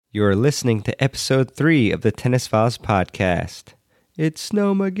You're listening to episode 3 of the Tennis Files podcast. It's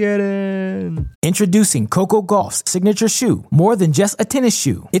Snowmageddon! Introducing Coco Gauff's signature shoe. More than just a tennis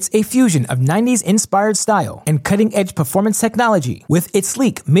shoe. It's a fusion of 90s inspired style and cutting-edge performance technology. With its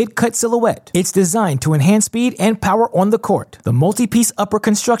sleek mid-cut silhouette, it's designed to enhance speed and power on the court. The multi-piece upper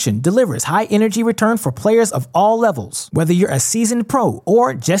construction delivers high-energy return for players of all levels. Whether you're a seasoned pro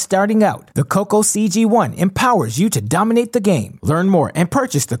or just starting out, the Coco CG1 empowers you to dominate the game. Learn more and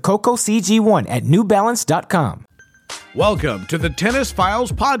purchase the Coco CG1 at NewBalance.com. Welcome to the Tennis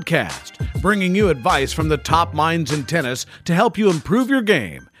Files podcast, bringing you advice from the top minds in tennis to help you improve your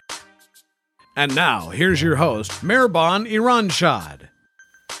game. And now, here's your host, Mehrban Iranshad.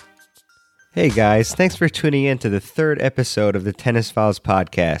 Hey guys, thanks for tuning in to the third episode of the Tennis Files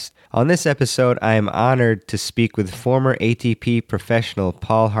podcast. On this episode, I am honored to speak with former ATP professional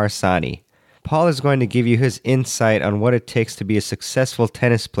Paul Harsanyi. Paul is going to give you his insight on what it takes to be a successful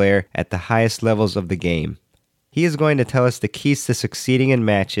tennis player at the highest levels of the game. He is going to tell us the keys to succeeding in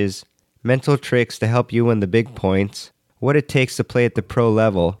matches, mental tricks to help you win the big points, what it takes to play at the pro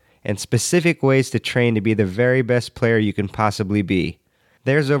level, and specific ways to train to be the very best player you can possibly be.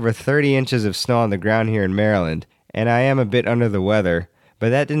 There's over 30 inches of snow on the ground here in Maryland, and I am a bit under the weather, but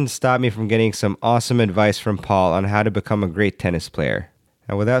that didn't stop me from getting some awesome advice from Paul on how to become a great tennis player.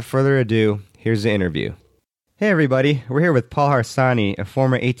 Now without further ado, here's the interview. Hey everybody, we're here with Paul Harsanyi, a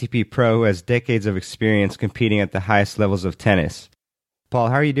former ATP pro who has decades of experience competing at the highest levels of tennis. Paul,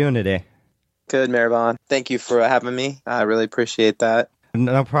 how are you doing today? Good, Mehrban. Thank you for having me. I really appreciate that.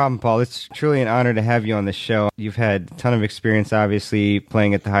 No problem, Paul. It's truly an honor to have you on the show. You've had a ton of experience, obviously,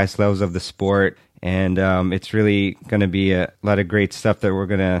 playing at the highest levels of the sport, and it's really going to be a lot of great stuff that we're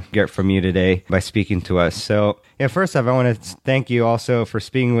going to get from you today by speaking to us. So, yeah, first off, I want to thank you also for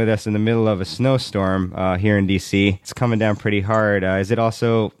speaking with us in the middle of a snowstorm here in D.C. It's coming down pretty hard. Is it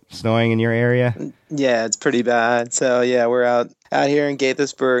also snowing in your area? Yeah, it's pretty bad. So, yeah, we're out here in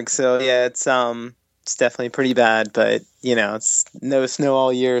Gaithersburg. So, yeah, it's definitely pretty bad, but, you know, it's no snow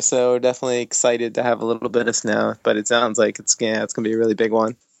all year, so definitely excited to have a little bit of snow. But it sounds like it's going to be a really big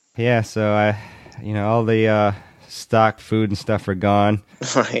one. Yeah, so all the stock food and stuff are gone.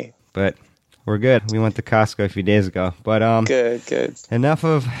 Right. But we're good. We went to Costco a few days ago. But good. Enough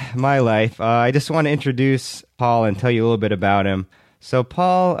of my life. I just want to introduce Paul and tell you a little bit about him. So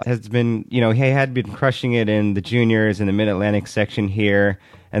Paul has been, he had been crushing it in the juniors in the Mid-Atlantic section here.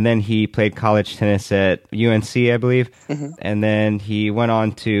 And then he played college tennis at UNC, I believe. Mm-hmm. And then he went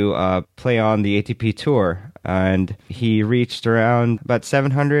on to play on the ATP Tour. And he reached around about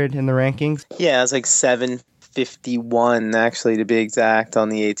 700 in the rankings. Yeah, it was like 751, actually, to be exact, on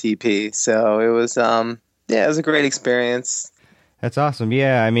the ATP. So it was, it was a great experience. That's awesome.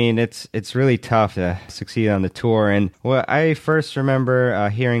 Yeah, I mean, it's really tough to succeed on the tour. And I first remember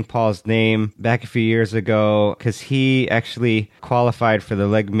hearing Paul's name back a few years ago because he actually qualified for the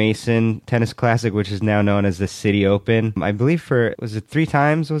Legg Mason Tennis Classic, which is now known as the City Open. I believe was it 3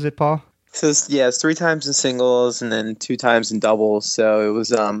 times, was it, Paul? So, it's 3 times in singles and then 2 times in doubles. So it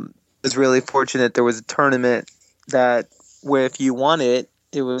was really fortunate. There was a tournament where if you won it,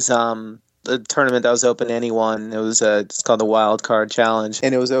 it was a tournament that was open to anyone. It was it's called the Wild Card Challenge,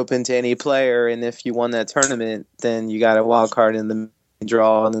 and it was open to any player. And if you won that tournament, then you got a wild card in the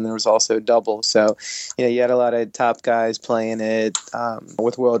draw, and then there was also double. So, you had a lot of top guys playing it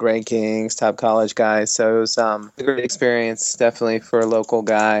with world rankings, top college guys. So it was a great experience, definitely for a local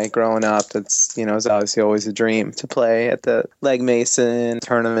guy growing up. That's it was obviously always a dream to play at the Legg Mason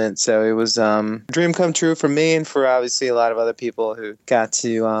tournament. So it was a dream come true for me and for obviously a lot of other people who got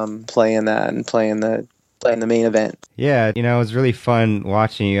to play in that and play in the main event. Yeah, it was really fun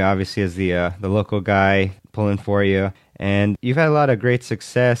watching you, obviously, as the local guy pulling for you. And you've had a lot of great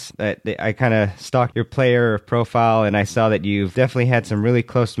success. I kind of stalked your player profile, and I saw that you've definitely had some really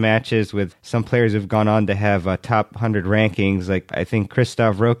close matches with some players who've gone on to have top 100 rankings. Like, I think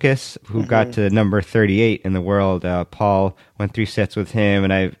Christoph Rokas, who got to number 38 in the world. Paul went 3 sets with him,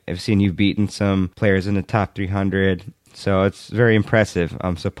 and I've seen you've beaten some players in the top 300. So it's very impressive.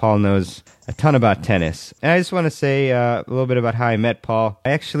 So Paul knows a ton about tennis. And I just want to say a little bit about how I met Paul. I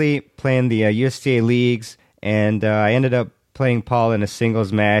actually play in the USTA leagues, and I ended up playing Paul in a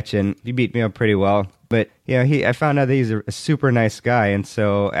singles match, and he beat me up pretty well. But, I found out that he's a super nice guy, and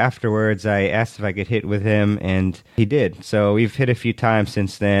so afterwards I asked if I could hit with him, and he did. So we've hit a few times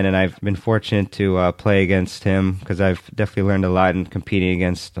since then, and I've been fortunate to play against him because I've definitely learned a lot in competing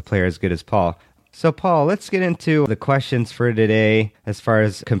against a player as good as Paul. So, Paul, let's get into the questions for today as far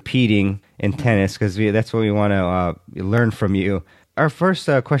as competing in tennis, because that's what we want to learn from you. Our first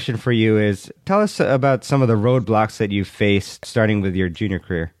question for you is, tell us about some of the roadblocks that you faced starting with your junior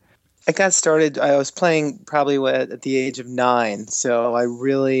career. I got started, I was playing probably at the age of 9. So I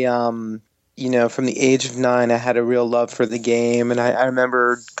really, from the age of 9, I had a real love for the game. And I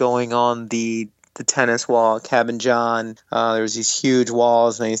remember going on the tennis wall at Cabin John. There was these huge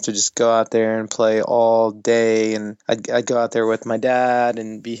walls, and I used to just go out there and play all day. And I'd go out there with my dad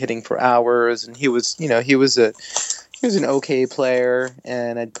and be hitting for hours. And he was an okay player,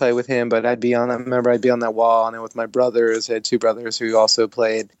 and I'd play with him, but I'd be on that wall, and then with my brothers. I had 2 brothers who also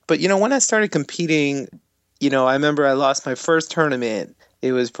played. But, when I started competing, I remember I lost my first tournament.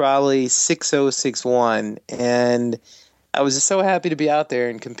 It was probably 6-0, 6-1, and I was just so happy to be out there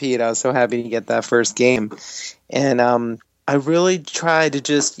and compete. I was so happy to get that first game. And I really tried to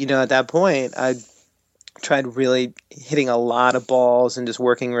just, at that point, I tried really hitting a lot of balls and just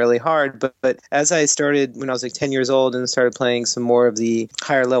working really hard. But as I started, when I was like 10 years old and started playing some more of the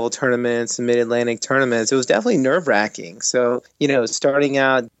higher level tournaments and mid-Atlantic tournaments, it was definitely nerve-wracking. So, starting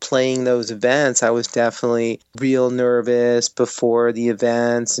out playing those events, I was definitely real nervous before the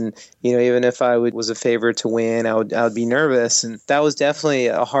events. And, even if I was a favorite to win, I would be nervous. And that was definitely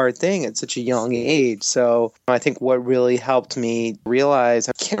a hard thing at such a young age. So I think what really helped me realize,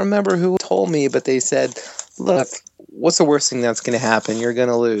 I can't remember who told me, but they said, look, what's the worst thing that's going to happen? You're going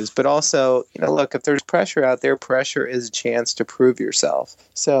to lose. But also, look, if there's pressure out there, pressure is a chance to prove yourself.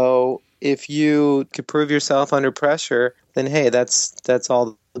 So if you could prove yourself under pressure, then hey, that's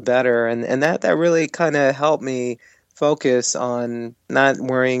all the better. And that really kind of helped me focus on not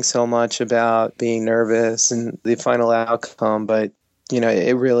worrying so much about being nervous and the final outcome, but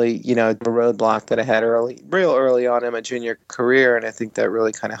it really, a roadblock that I had real early on in my junior career, and I think that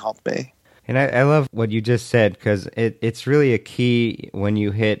really kind of helped me. And I love what you just said, because it's really a key when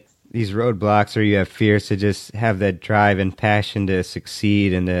you hit these roadblocks or you have fears, to just have that drive and passion to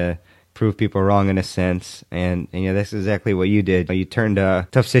succeed and to prove people wrong in a sense. And that's exactly what you did. You turned a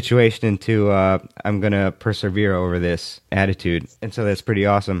tough situation into I'm going to persevere over this attitude. And so that's pretty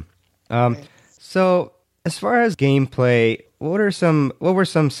awesome. So as far as gameplay, what were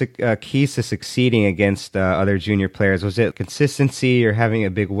some keys to succeeding against other junior players? Was it consistency or having a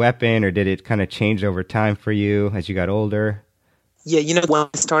big weapon, or did it kind of change over time for you as you got older? Yeah, when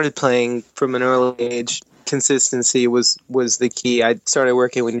I started playing from an early age, consistency was the key. I started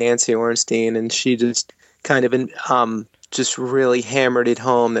working with Nancy Ornstein, and she just kind of just really hammered it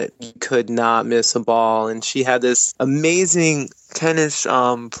home that you could not miss a ball. And she had this amazing tennis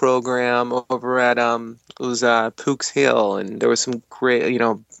program over at it was Pooks Hill, and there was some great,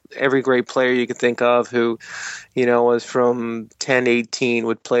 every great player you could think of who, was from 10 to 18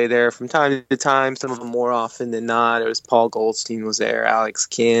 would play there from time to time, some of them more often than not. There was Paul Goldstein was there, Alex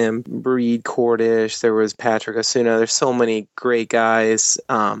Kim, Breed Cordish, there was Patrick Osuna. There's so many great guys.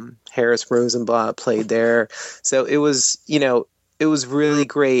 Harris Rosenblatt played there. So it was, it was really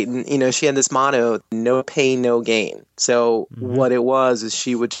great. And, she had this motto, no pain, no gain. So what it was is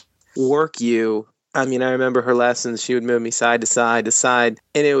she would work you. I remember her lessons. She would move me side to side to side.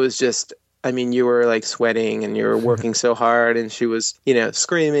 And it was just, you were like sweating and you were working so hard. And she was,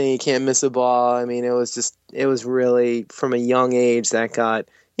 screaming, you can't miss a ball. It was really from a young age that got,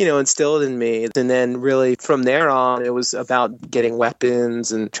 instilled in me. And then really from there on, it was about getting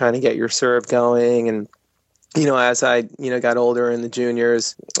weapons and trying to get your serve going. And, as I, got older in the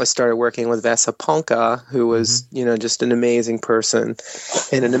juniors, I started working with Vesa Ponka, who was, just an amazing person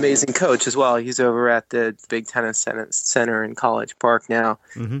and an amazing coach as well. He's over at the Big Tennis Center in College Park now.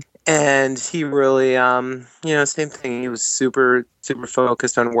 Mm-hmm. And he really, same thing. He was super, super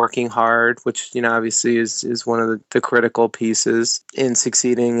focused on working hard, which, obviously is one of the critical pieces in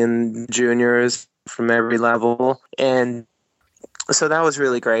succeeding in juniors from every level. And so that was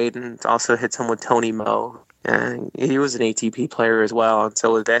really great. And also hit some with Tony Moe. And he was an ATP player as well. And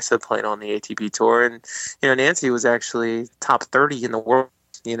so Vesa played on the ATP tour. And, Nancy was actually top 30 in the world,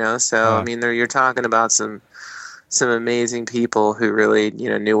 So, wow. You're talking about some amazing people who really,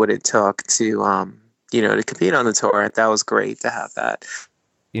 knew what it took to, to compete on the tour. That was great to have that.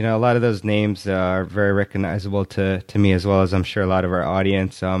 A lot of those names are very recognizable to me, as well as I'm sure a lot of our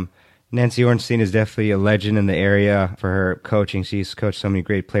audience. Nancy Ornstein is definitely a legend in the area for her coaching. She's coached so many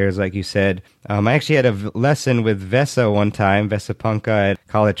great players, like you said. I actually had a lesson with Vesa one time, Vesa Ponka at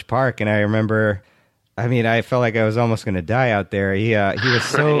College Park, and I remember, I felt like I was almost going to die out there. He was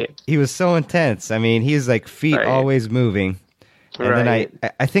so right. He was so intense. He's like feet right. always moving. And right.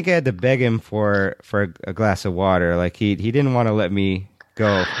 then I think I had to beg him for a glass of water. Like he didn't want to let me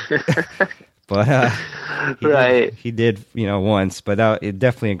go. But he did, once. But it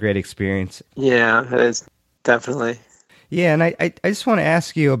definitely a great experience. Yeah, it is definitely. Yeah, and I just want to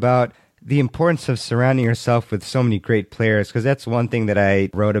ask you about the importance of surrounding yourself with so many great players, because that's one thing that I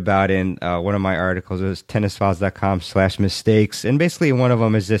wrote about in one of my articles. It was tennisfiles.com/mistakes. And basically one of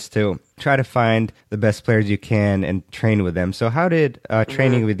them is just to try to find the best players you can and train with them. So how did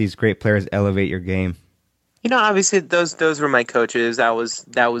training with these great players elevate your game? Obviously those were my coaches. That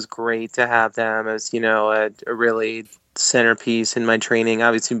was great to have them as, a really centerpiece in my training,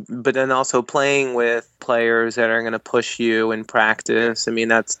 obviously, but then also playing with players that are going to push you in practice. I mean,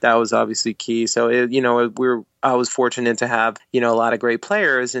 that was obviously key. So, I was fortunate to have, a lot of great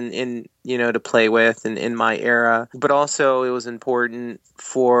players in to play with in my era, but also it was important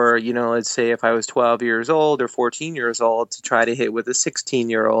for, let's say if I was 12 years old or 14 years old to try to hit with a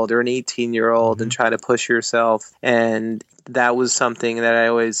 16-year-old or an 18-year-old and try to push yourself. And that was something that I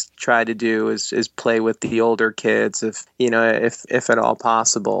always try to do is play with the older kids if at all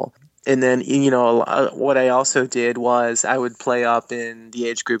possible. And then, what I also did was I would play up in the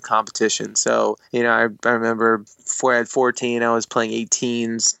age group competition. So, I remember at 14, I was playing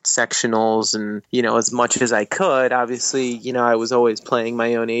 18s, sectionals, and, as much as I could, obviously, I was always playing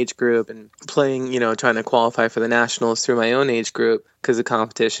my own age group and playing, trying to qualify for the nationals through my own age group because the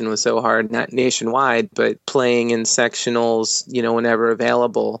competition was so hard nationwide, but playing in sectionals, whenever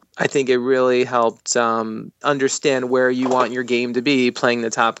available, I think it really helped understand where you want your game to be, playing the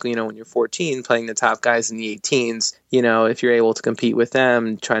top, when you're 14, playing the top guys in the 18s, if you're able to compete with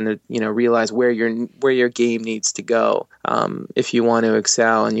them, trying to, realize where your game needs to go if you want to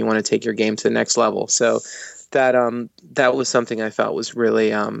excel and you want to take your game to the next level. So that was something I felt was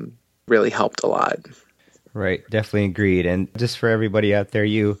really, really helped a lot. Right, definitely agreed. And just for everybody out there,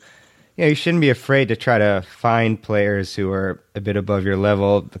 you shouldn't be afraid to try to find players who are a bit above your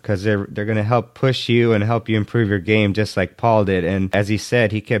level, because they're going to help push you and help you improve your game, just like Paul did. And as he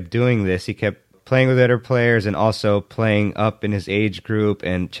said, he kept doing this. He kept playing with other players and also playing up in his age group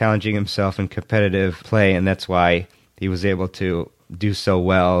and challenging himself in competitive play. And that's why he was able to do so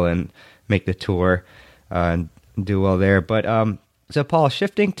well and make the tour and do well there. But so, Paul,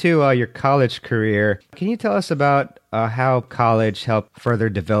 shifting to your college career, can you tell us about how college helped further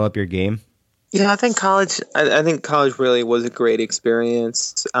develop your game? I think college really was a great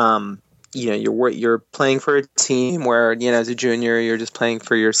experience. You're playing for a team where, as a junior, you're just playing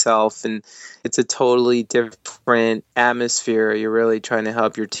for yourself, and it's a totally different atmosphere. You're really trying to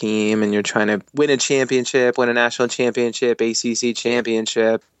help your team, and you're trying to win a championship, win a national championship, ACC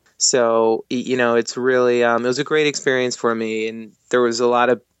championship. So, it's really, it was a great experience for me. And there was a lot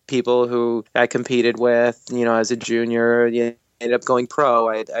of people who I competed with, as a junior, ended up going pro.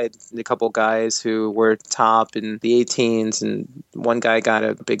 I had a couple guys who were top in the 18s, and one guy got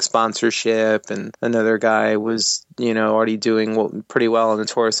a big sponsorship, and another guy was, already doing pretty well on the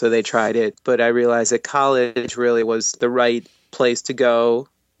tour. So they tried it. But I realized that college really was the right place to go.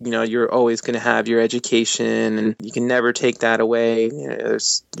 You're always going to have your education, and you can never take that away.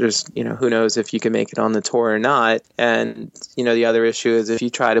 There's who knows if you can make it on the tour or not. And, the other issue is if you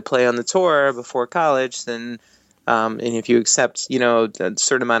try to play on the tour before college, then and if you accept, a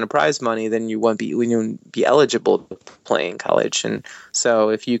certain amount of prize money, then you won't be eligible to play in college. And so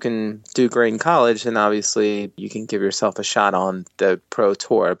if you can do great in college, then obviously you can give yourself a shot on the pro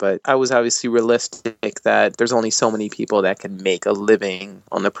tour. But I was obviously realistic that there's only so many people that can make a living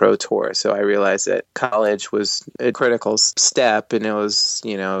on the pro tour. So I realized that college was a critical step, and it was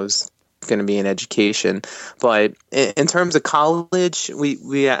going to be an education. But in terms of college,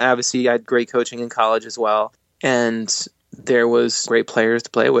 we obviously had great coaching in college as well. And there was great players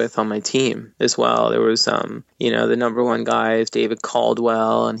to play with on my team as well. There was, the number one guy is David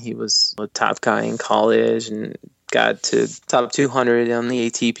Caldwell, and he was a top guy in college and got to top 200 on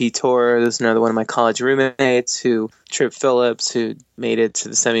the ATP tour. There's another one of my college roommates, Tripp Phillips, who made it to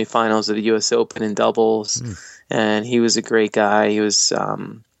the semifinals of the U.S. Open in doubles. And he was a great guy. He was,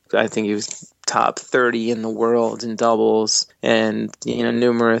 I think he was top 30 in the world in doubles, and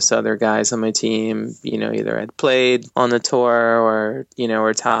numerous other guys on my team either had played on the tour or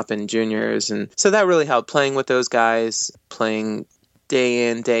were top in juniors. And so that really helped, playing with those guys, playing day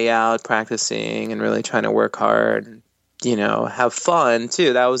in, day out, practicing and really trying to work hard and have fun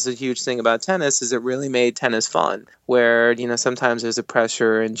too. That was a huge thing about tennis, is it really made tennis fun, where sometimes there's a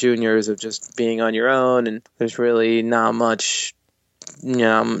pressure in juniors of just being on your own, and there's really not much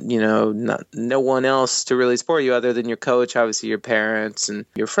no one else to really support you other than your coach, obviously your parents and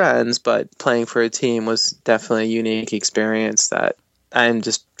your friends. But playing for a team was definitely a unique experience that I'm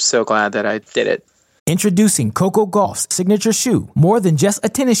just so glad that I did it. Introducing Coco Gauff's signature shoe. More than just a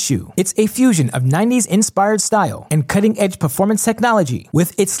tennis shoe, it's a fusion of 90s inspired style and cutting-edge performance technology.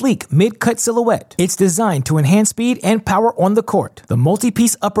 With its sleek mid-cut silhouette, it's designed to enhance speed and power on the court. The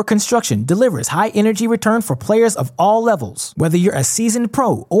multi-piece upper construction delivers high-energy return for players of all levels. Whether you're a seasoned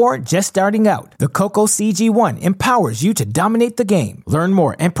pro or just starting out, the Coco CG1 empowers you to dominate the game. Learn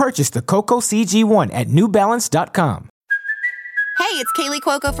more and purchase the Coco CG1 at NewBalance.com. Hey, it's Kaylee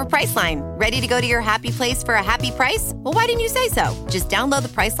Cuoco for Priceline. Ready to go to your happy place for a happy price? Well, why didn't you say so? Just download the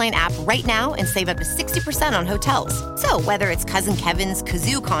Priceline app right now and save up to 60% on hotels. So whether it's Cousin Kevin's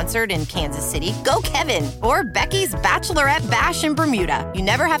Kazoo Concert in Kansas City, go Kevin, or Becky's Bachelorette Bash in Bermuda, you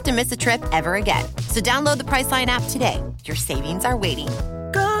never have to miss a trip ever again. So download the Priceline app today. Your savings are waiting.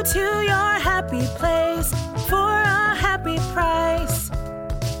 Go to your happy place for a happy price.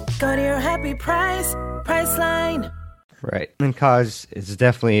 Go to your happy price, Priceline. Right. In college, it's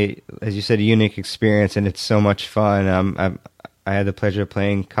definitely, as you said, a unique experience, and it's so much fun. I had the pleasure of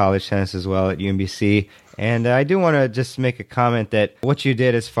playing college tennis as well at UMBC, and I do want to just make a comment that what you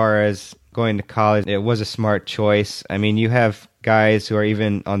did as far as going to college, it was a smart choice. I mean, you have guys who are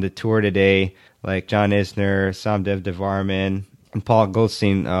even on the tour today, like John Isner, Somdev Devarman, and Paul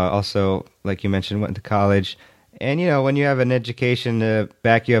Goldstein, also, like you mentioned, went to college. And, you know, when you have an education to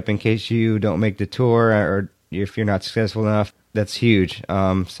back you up in case you don't make the tour or if you're not successful enough, that's huge.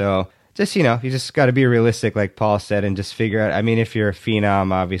 So just, you know, you just got to be realistic, like Paul said, and just figure out. I mean, if you're a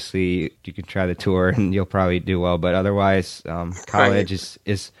phenom, obviously you can try the tour and you'll probably do well. But otherwise, college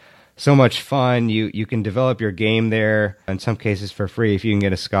is so much fun. You can develop your game there, in some cases for free, if you can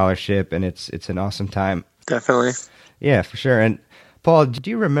get a scholarship, and it's an awesome time. Definitely. Yeah, for sure. And Paul, do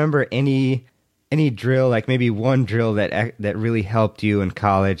you remember any drill, like maybe one drill that really helped you in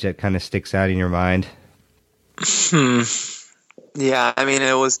college that kind of sticks out in your mind? Yeah, I mean,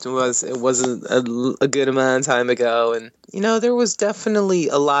 it wasn't a good amount of time ago, and you know, there was definitely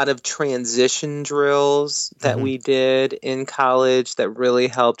a lot of transition drills that we did in college that really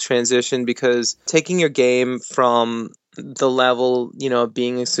helped transition, because taking your game from the level, you know,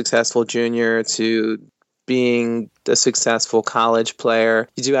 being a successful junior to being a successful college player,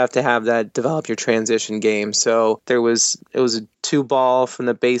 you do have to have that, develop your transition game. So it was a 2-ball from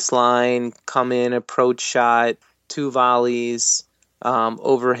the baseline, come in, approach shot, 2 volleys,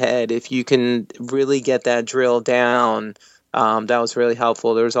 overhead. If you can really get that drill down, that was really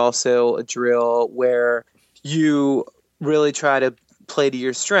helpful. There was also a drill where you really try to play to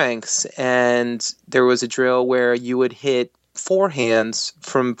your strengths, and there was a drill where you would hit forehands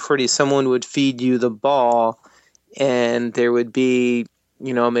from someone would feed you the ball, and there would be,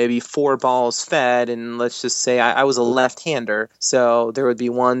 you know, maybe 4 balls fed, and let's just say I was a left-hander, so there would be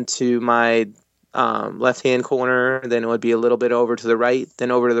one to my left-hand corner, then it would be a little bit over to the right, then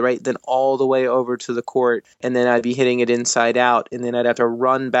over to the right, then all the way over to the court, and then I'd be hitting it inside out, and then I'd have to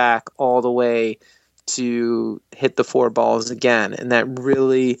run back all the way to hit the 4 balls again. And that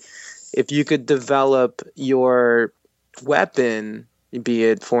really, if you could develop your weapon, be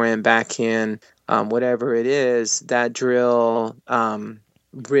it forehand, backhand, whatever it is, that drill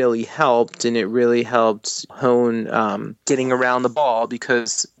really helped, and it really helped hone getting around the ball,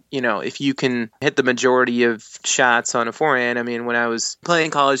 because, you know, if you can hit the majority of shots on a forehand, I mean, when I was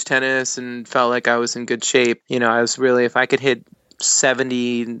playing college tennis and felt like I was in good shape, you know, I was really, if I could hit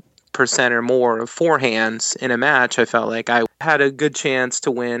 70% or more of forehands in a match, I felt like I had a good chance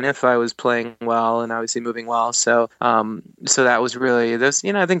to win if I was playing well and obviously moving well. So that was really this,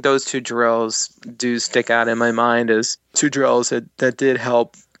 you know, I think those 2 drills do stick out in my mind as 2 drills that did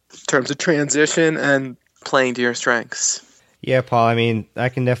help in terms of transition and playing to your strengths. Yeah, Paul, I mean, I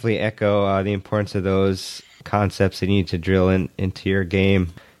can definitely echo the importance of those concepts that you need to drill into your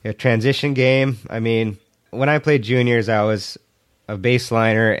game. Your transition game, I mean, when I played juniors, I was a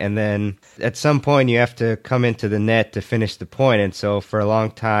baseliner, and then at some point you have to come into the net to finish the point. And so for a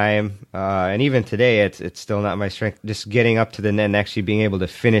long time, and even today, it's still not my strength. Just getting up to the net and actually being able to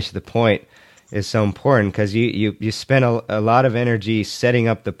finish the point is so important, because you spend a lot of energy setting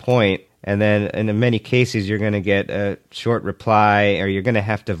up the point, and then in many cases you're going to get a short reply, or you're going to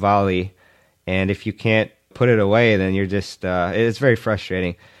have to volley. And if you can't put it away, then you're just it's very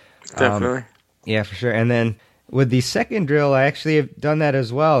frustrating. Definitely. Yeah, for sure. And then with the second drill, I actually have done that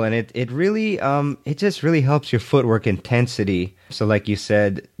as well, and it really it just really helps your footwork intensity. So like you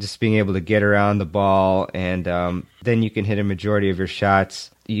said, just being able to get around the ball, and then you can hit a majority of your shots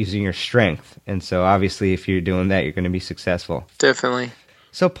using your strength. And so obviously if you're doing that, you're going to be successful. Definitely.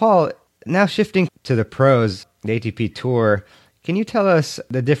 So Paul, now shifting to the pros, the ATP Tour, can you tell us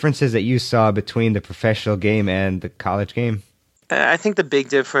the differences that you saw between the professional game and the college game? I think the big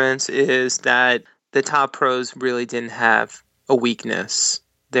difference is that the top pros really didn't have a weakness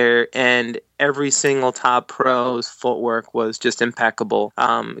there, and every single top pro's footwork was just impeccable.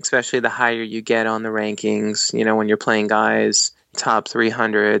 Especially the higher you get on the rankings, when you're playing guys top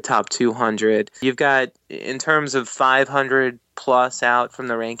 300, top 200, you've got, in terms of 500 plus out from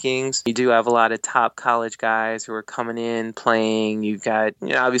the rankings, you do have a lot of top college guys who are coming in playing. You've got,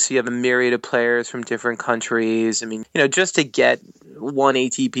 obviously you have a myriad of players from different countries. I mean, just to get one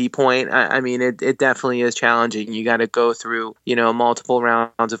ATP point, it definitely is challenging. You got to go through, multiple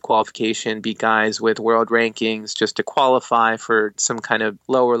rounds of qualification, beat guys with world rankings just to qualify for some kind of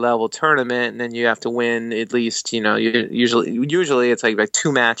lower level tournament. And then you have to win at least, usually it's like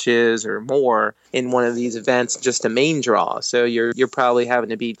 2 matches or more in one of these events, just a main draw. So you're probably having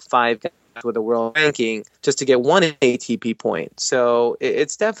to beat 5 guys with a world ranking just to get 1 ATP point. So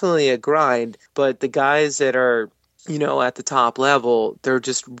it's definitely a grind, but the guys that are, at the top level, they're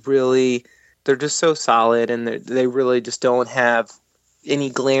just so solid, and they really just don't have any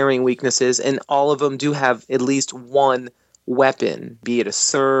glaring weaknesses. And all of them do have at least one weapon, be it a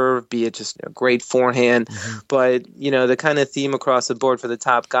serve, be it just a great forehand. Mm-hmm. But, the kind of theme across the board for the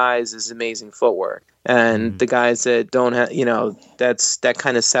top guys is amazing footwork. And the guys that don't have, that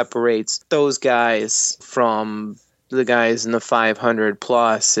kind of separates those guys from the guys in the 500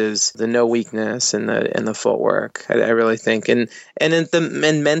 plus is the no weakness in the footwork. I really think, and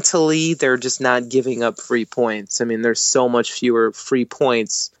mentally they're just not giving up free points. I mean, there's so much fewer free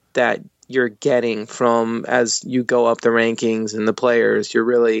points that you're getting from as you go up the rankings and the players. You're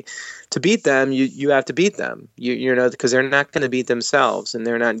really, to beat them, you have to beat them. Because they're not going to beat themselves, and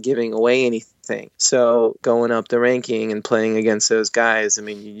they're not giving away anything. So going up the ranking and playing against those guys, I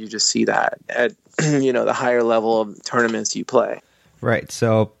mean, you just see that at the higher level of tournaments you play. Right.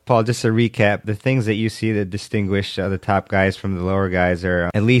 So, Paul, just to recap, the things that you see that distinguish the top guys from the lower guys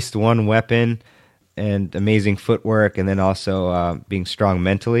are at least one weapon and amazing footwork, and then also being strong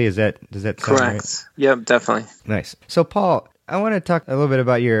mentally. Does that sound correct? Right? Yep, definitely. Nice. So, Paul, I want to talk a little bit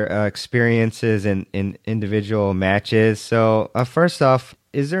about your experiences in individual matches. So, first off,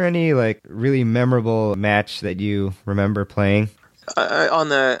 is there any really memorable match that you remember playing? On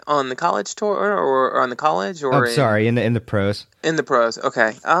the college tour or on the college, or I'm sorry, in the pros. In the pros,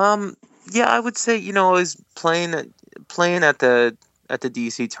 okay. Yeah, I would say I was playing at the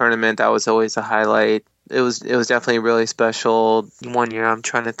DC tournament. That was always a highlight. It was definitely really special. One year, I'm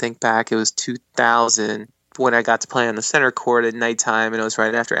trying to think back. It was 2000 when I got to play on the center court at nighttime, and it was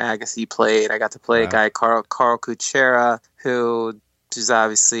right after Agassi played. I got to play a guy, Carl Kuchera, who.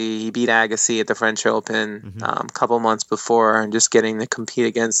 Obviously, he beat Agassi at the French Open a couple months before, and just getting to compete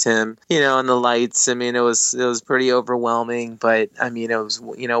against him, in the lights. I mean, it was pretty overwhelming, but I mean, it was,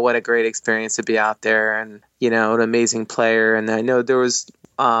 what a great experience to be out there, and an amazing player. And I know there was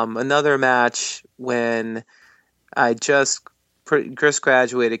another match when I just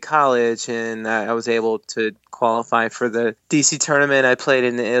graduated college, and I was able to qualify for the DC tournament. I played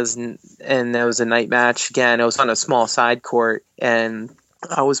and it was a night match again. It was on a small side court, and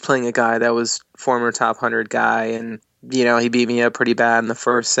I was playing a guy that was former top 100 guy, and he beat me up pretty bad in the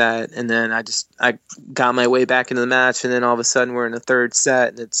first set, and then I got my way back into the match, and then all of a sudden we're in the third set,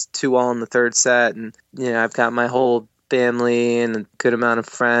 and it's 2-2 in the third set, and I've got my whole family and a good amount of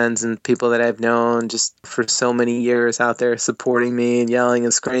friends and people that I've known just for so many years out there supporting me and yelling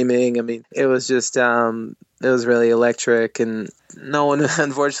and screaming. I mean, it was just it was really electric, and no one,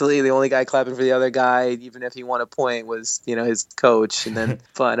 unfortunately, the only guy clapping for the other guy, even if he won a point, was his coach. And then,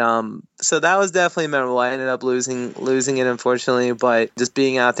 but so that was definitely memorable. I ended up losing it, unfortunately, but just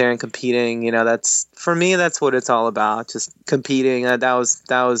being out there and competing, that's, for me, that's what it's all about. Just competing. That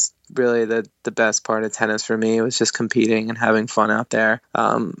was really the best part of tennis for me. It was just competing and having fun out there.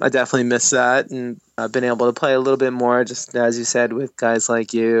 I definitely miss that, and I've been able to play a little bit more, just as you said, with guys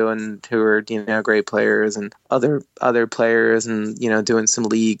like you and who are great players, and other players, and doing some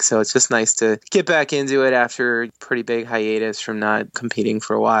leagues. So it's just nice to get back into it after a pretty big hiatus from not competing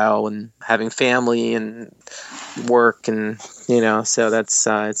for a while and having family and work, and so that's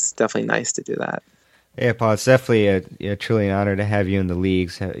it's definitely nice to do that. Yeah, Paul, it's definitely a truly an honor to have you in the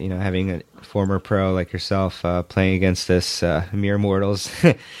leagues. Having a former pro like yourself playing against us mere mortals.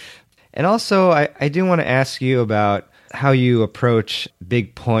 And also, I do want to ask you about how you approach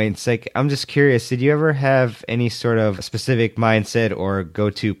big points. I'm just curious, did you ever have any sort of specific mindset or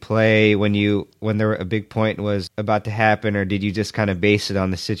go-to play when a big point was about to happen, or did you just kind of base it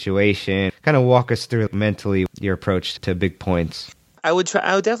on the situation? Kind of walk us through mentally your approach to big points. I would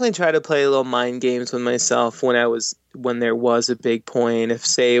definitely try to play a little mind games with myself when there was a big point. If,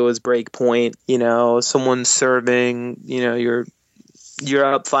 say, it was break point, someone's serving, you're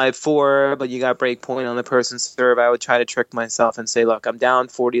up 5-4, but you got break point on the person's serve, I would try to trick myself and say, look, I'm down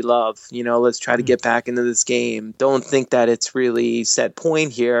 40 love. Let's try to get back into this game. Don't think that it's really set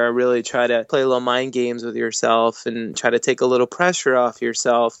point here. Really try to play a little mind games with yourself and try to take a little pressure off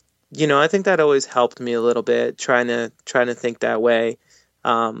yourself. I think that always helped me a little bit, trying to think that way.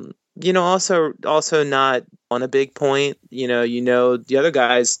 Also not on a big point. The other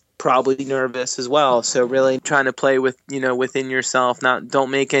guy's probably nervous as well. So really trying to play with, within yourself. Don't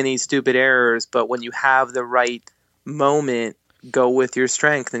make any stupid errors, but when you have the right moment, go with your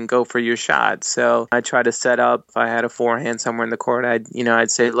strength and go for your shot. So I try to set up, if I had a forehand somewhere in the court,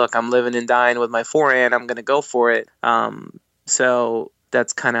 I'd say, look, I'm living and dying with my forehand. I'm going to go for it. So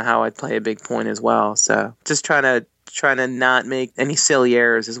that's kind of how I play a big point as well. So just trying to not make any silly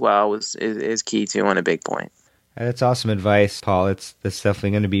errors as well is key to on a big point. That's awesome advice, Paul. That's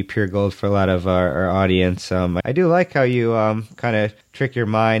definitely going to be pure gold for a lot of our audience. I do like how you kind of trick your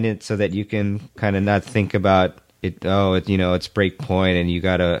mind so that you can kind of not think about it. It's break point and you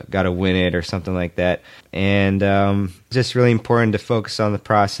gotta win it or something like that. And just really important to focus on the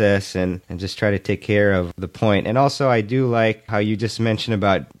process and just try to take care of the point. And also, I do like how you just mentioned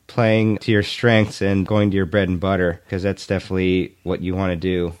about playing to your strengths and going to your bread and butter, because that's definitely what you want to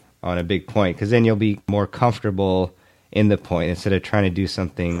do on a big point, because then you'll be more comfortable in the point instead of trying to do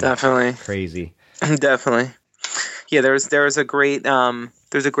something definitely crazy. Definitely. Yeah, there's a great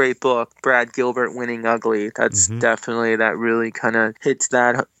book, Brad Gilbert, Winning Ugly. That's definitely, that really kind of hits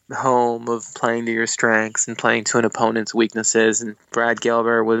that home of playing to your strengths and playing to an opponent's weaknesses. And Brad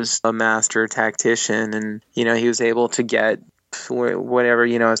Gilbert was a master tactician, and he was able to get whatever,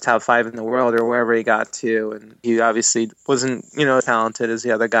 his top 5 in the world or wherever he got to. And he obviously wasn't, as talented as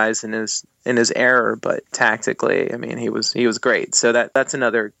the other guys in his era, but tactically, I mean, he was great. So that's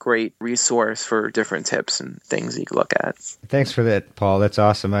another great resource for different tips and things you can look at. Thanks for that, Paul. That's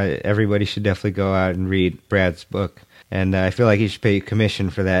awesome. Everybody should definitely go out and read Brad's book. And I feel like you should pay commission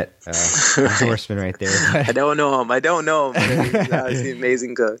for that endorsement right there. I don't know him. He's an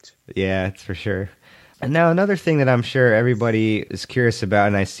amazing coach. Yeah, that's for sure. And now another thing that I'm sure everybody is curious about,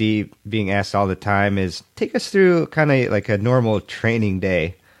 and I see being asked all the time, is take us through kind of like a normal training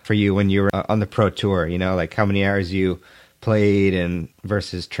day for you when you were on the pro tour, like how many hours you played and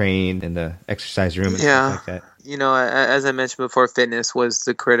versus trained in the exercise room and stuff like that. As I mentioned before, fitness was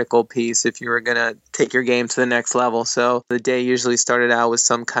the critical piece if you were going to take your game to the next level. So the day usually started out with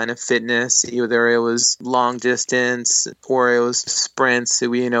some kind of fitness. Either it was long distance or it was sprints. So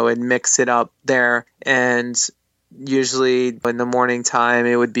we, would mix it up there. And usually in the morning time,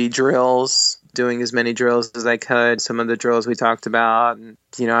 it would be drills, doing as many drills as I could. Some of the drills we talked about, and,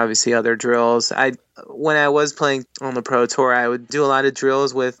 obviously other drills. When I was playing on the pro tour, I would do a lot of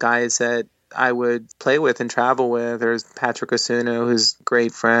drills with guys that I would play with and travel with. There's Patrick Osuna, who's a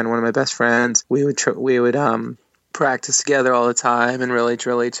great friend, one of my best friends. We would practice together all the time and really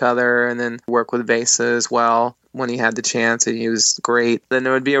drill each other, and then work with Vesa as well when he had the chance, and he was great. Then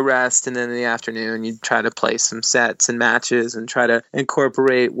there would be a rest, and then in the afternoon you'd try to play some sets and matches and try to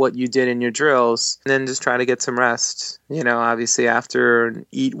incorporate what you did in your drills, and then just try to get some rest, obviously after, and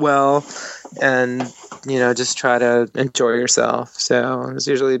eat well, and just try to enjoy yourself. So it was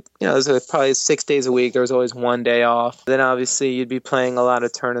usually, it was probably 6 days a week. There was always one day off. Then obviously you'd be playing a lot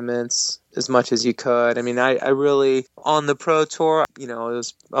of tournaments as much as you could. I mean, I really, on the pro tour, it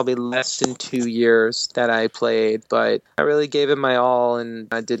was probably less than 2 years that I played, but I really gave it my all and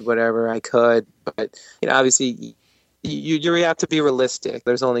I did whatever I could. But, obviously you have to be realistic.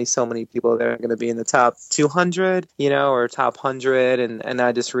 There's only so many people that are going to be in the top 200, or top 100. And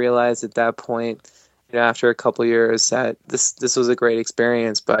I just realized at that point, after a couple of years, that this was a great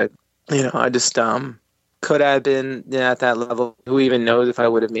experience. But, I just, could I have been at that level? Who even knows if I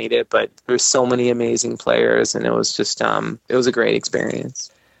would have made it? But there's so many amazing players, and it was just it was a great experience.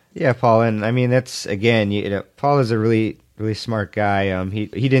 Yeah, Paul, and I mean that's again, Paul is a really smart guy. He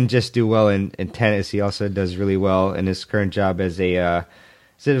didn't just do well in tennis; he also does really well in his current job as a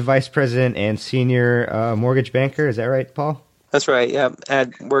vice president and senior mortgage banker. Is that right, Paul? That's right. Yeah, I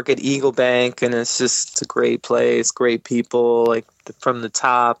work at Eagle Bank, and it's a great place, great people, like from the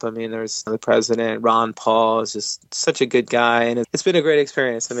top. I mean, there's the president, Ron Paul, is just such a good guy, and it's been a great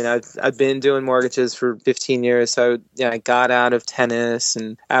experience. I mean, I've been doing mortgages for 15 years, so I got out of tennis,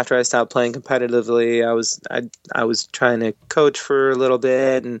 and after I stopped playing competitively, I was trying to coach for a little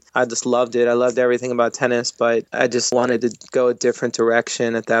bit, and I just loved it. I loved everything about tennis, but I just wanted to go a different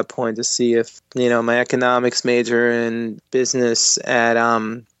direction at that point to see if my economics major and business at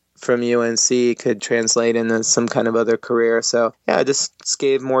from UNC could translate into some kind of other career. So yeah, I just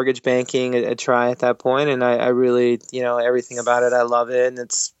gave mortgage banking a try at that point, and I really, everything about it, I love it, and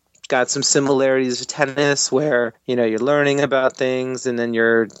it's got some similarities to tennis where, you're learning about things and then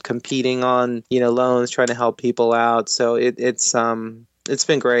you're competing on, loans, trying to help people out. So it's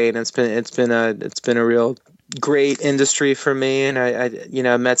been great. It's been a real great industry for me, and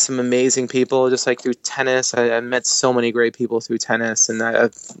I met some amazing people just like through tennis. I met so many great people through tennis, and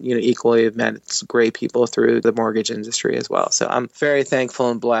I've equally have met great people through the mortgage industry as well. So I'm very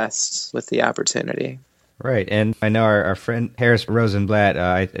thankful and blessed with the opportunity. Right, and I know our friend Harris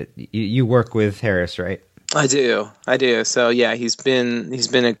Rosenblatt. You work with Harris, right? I do. So yeah, he's been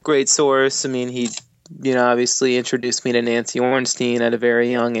a great source. I mean, he obviously introduced me to Nancy Ornstein at a very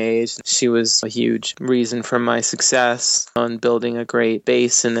young age. She was a huge reason for my success on building a great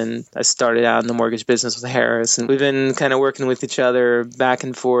base. And then I started out in the mortgage business with Harris. And we've been kind of working with each other back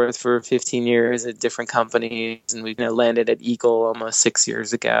and forth for 15 years at different companies. And we landed at Eagle almost 6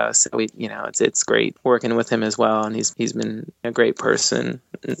 years ago. So it's great working with him as well. And he's been a great person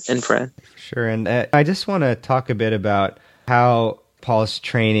and friend. Sure. And I just want to talk a bit about how Paul's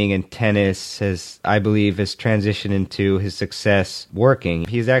training in tennis has transitioned into his success working.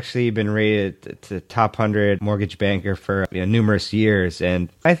 He's actually been rated to top 100 mortgage banker for numerous years. And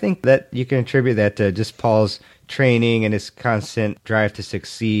I think that you can attribute that to just Paul's training and his constant drive to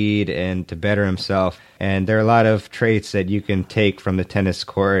succeed and to better himself. And there are a lot of traits that you can take from the tennis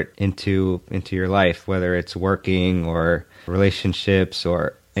court into your life, whether it's working or relationships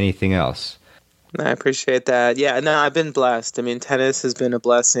or anything else. I appreciate that. Yeah, no, I've been blessed. I mean, tennis has been a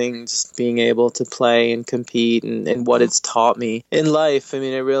blessing, just being able to play and compete and what it's taught me in life. I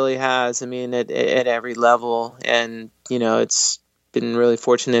mean, it really has. I mean, at every level. And, it's been really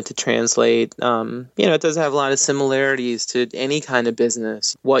fortunate to translate. It does have a lot of similarities to any kind of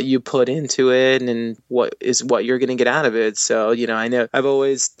business, what you put into it and what you're going to get out of it. So, I know I've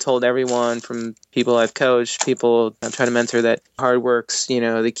always told everyone from people I've coached, people I'm trying to mentor, that hard work's,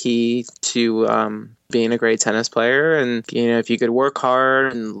 the key to being a great tennis player. And, if you could work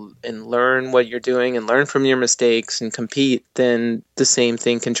hard and learn what you're doing and learn from your mistakes and compete, then the same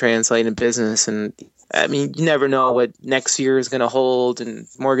thing can translate in business. And I mean, you never know what next year is going to hold in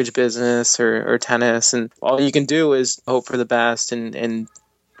mortgage business or tennis. And all you can do is hope for the best and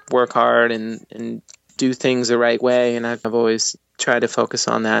work hard and do things the right way. And I've always tried to focus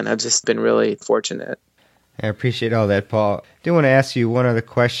on that. And I've just been really fortunate. I appreciate all that, Paul. I do want to ask you one other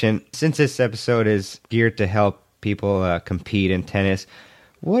question. Since this episode is geared to help people compete in tennis,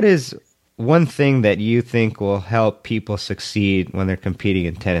 what is one thing that you think will help people succeed when they're competing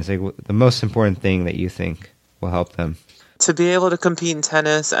in tennis? Like the most important thing that you think will help them? To be able to compete in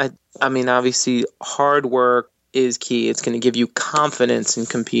tennis, I mean, obviously hard work is key. It's going to give you confidence in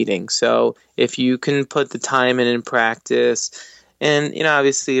competing. So if you can put the time in practice, and,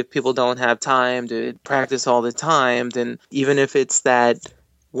 obviously if people don't have time to practice all the time, then even if it's that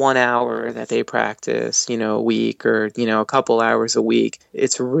 1 hour that they practice, a week or, a couple hours a week,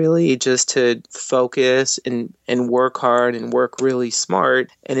 it's really just to focus and work hard and work really smart.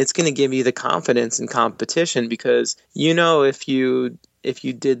 And it's going to give you the confidence in competition because, if you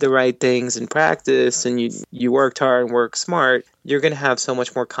did the right things in practice and you worked hard and worked smart, you're going to have so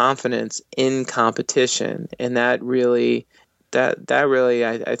much more confidence in competition. And that really,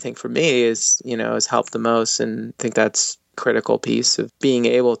 I think for me is, has helped the most. And I think that's critical piece of being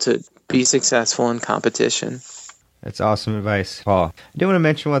able to be successful in competition. That's awesome advice, Paul. I do want to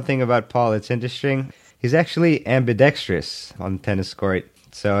mention one thing about Paul that's interesting. He's actually ambidextrous on the tennis court.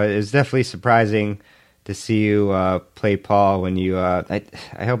 So it's definitely surprising to see you play Paul when you, I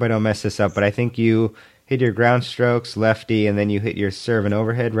hope I don't mess this up, but I think you hit your ground strokes lefty and then you hit your serve and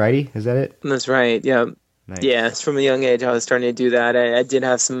overhead righty. Is that it? That's right. Yeah. Nice. Yeah. It's from a young age I was starting to do that. I did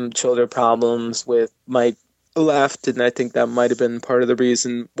have some shoulder problems with my left, and I think that might have been part of the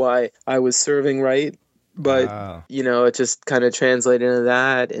reason why I was serving right. But, wow. It just kind of translated into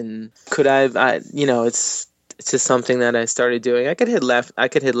that. And it's just something that I started doing. I could hit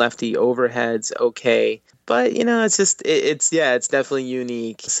lefty overheads okay. But, it's definitely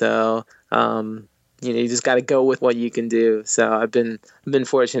unique. So, you just got to go with what you can do. So I've been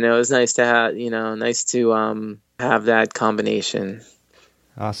fortunate. It was nice to have that combination.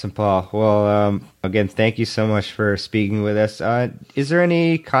 Awesome, Paul. Well, again, thank you so much for speaking with us. Is there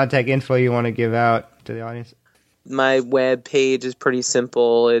any contact info you want to give out to the audience? My web page is pretty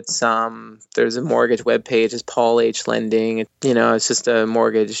simple. It's there's a mortgage web page. It's Paul H Lending. It's just a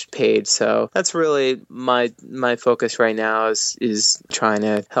mortgage page. So that's really my focus right now is trying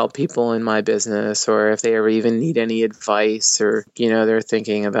to help people in my business, or if they ever even need any advice, or they're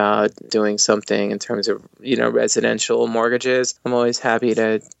thinking about doing something in terms of residential mortgages. I'm always happy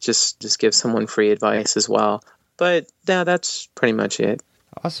to just give someone free advice as well. But yeah, that's pretty much it.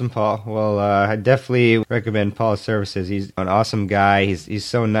 Awesome, Paul. Well, I definitely recommend Paul's services. He's an awesome guy. He's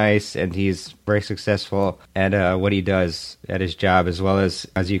so nice, and he's very successful at what he does at his job, as well as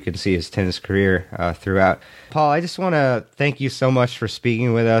you can see, his tennis career throughout. Paul, I just want to thank you so much for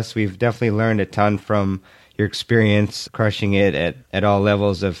speaking with us. We've definitely learned a ton from your experience crushing it at all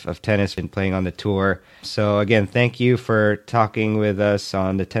levels of tennis and playing on the tour. So again, thank you for talking with us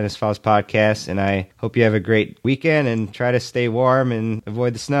on the Tennis Files podcast, and I hope you have a great weekend and try to stay warm and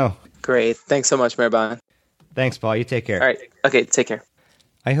avoid the snow. Great. Thanks so much, Mehrban. Thanks, Paul. You take care. All right. Okay, take care.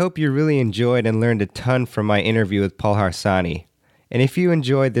 I hope you really enjoyed and learned a ton from my interview with Paul Harsanyi. And if you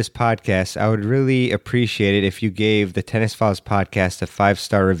enjoyed this podcast, I would really appreciate it if you gave the Tennis Files podcast a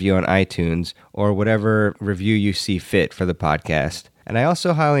 5-star review on iTunes or whatever review you see fit for the podcast. And I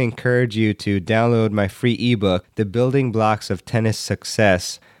also highly encourage you to download my free ebook, The Building Blocks of Tennis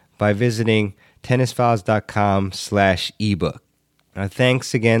Success, by visiting tennisfiles.com/ebook.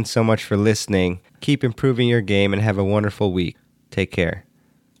 Thanks again so much for listening. Keep improving your game and have a wonderful week. Take care.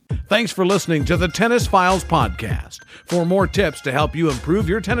 Thanks for listening to the Tennis Files podcast. For more tips to help you improve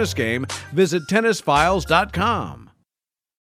your tennis game, visit tennisfiles.com.